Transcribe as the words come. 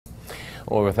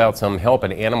Well, without some help,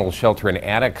 an animal shelter in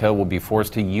Attica will be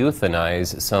forced to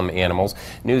euthanize some animals.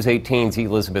 News 18's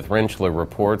Elizabeth Rentschler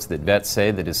reports that vets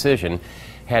say the decision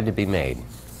had to be made.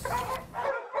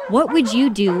 What would you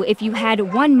do if you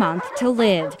had 1 month to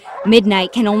live?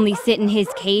 Midnight can only sit in his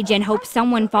cage and hope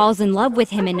someone falls in love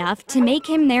with him enough to make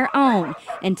him their own.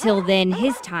 Until then,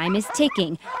 his time is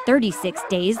ticking. 36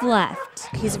 days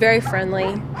left. He's very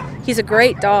friendly. He's a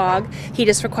great dog. He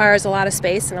just requires a lot of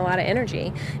space and a lot of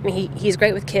energy. I mean, he's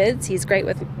great with kids. He's great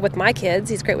with my kids.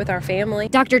 He's great with our family.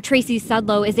 Dr. Tracy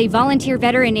Sudlow is a volunteer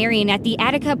veterinarian at the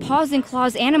Attica Paws and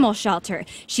Claws Animal Shelter.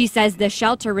 She says the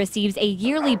shelter receives a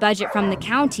yearly budget from the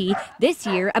county. This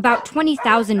year, about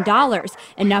 $20,000,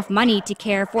 enough money to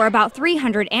care for about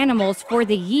 300 animals for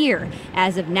the year.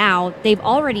 As of now, they've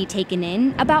already taken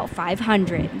in about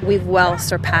 500. We've well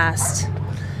surpassed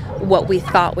what we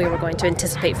thought we were going to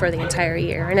anticipate for the entire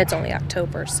year, and it's only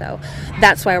October, so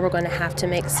that's why we're going to have to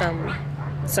make some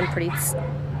pretty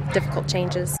difficult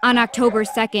changes. On October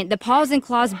 2nd, the Paws and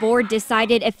Claws Board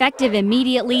decided, effective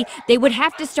immediately, they would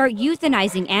have to start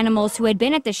euthanizing animals who had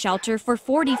been at the shelter for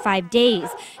 45 days.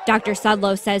 Dr.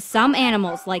 Sudlow says some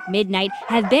animals, like Midnight,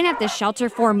 have been at the shelter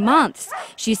for months.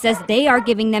 She says they are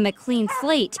giving them a clean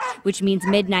slate, which means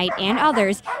Midnight and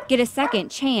others get a second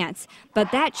chance.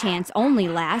 But that chance only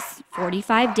lasts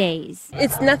 45 days.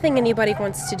 It's nothing anybody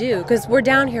wants to do because we're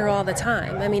down here all the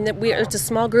time. I mean, it's a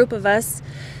small group of us,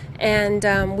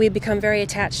 and we become very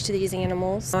attached to these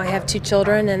animals. I have 2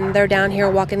 children, and they're down here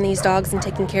walking these dogs and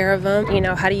taking care of them. You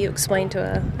know, how do you explain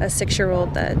to a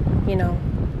 6-year-old that, you know,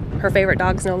 her favorite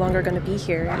dog's no longer going to be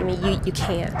here? I mean, you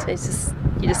can't.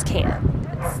 You just can't.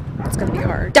 It's going to be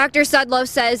hard. Dr. Sudlow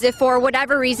says if for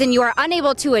whatever reason you are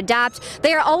unable to adopt,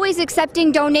 they are always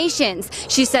accepting donations.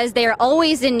 She says they are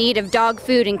always in need of dog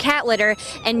food and cat litter,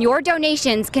 and your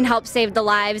donations can help save the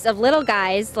lives of little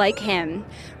guys like him.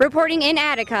 Reporting in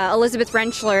Attica, Elizabeth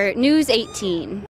Rentschler, News 18.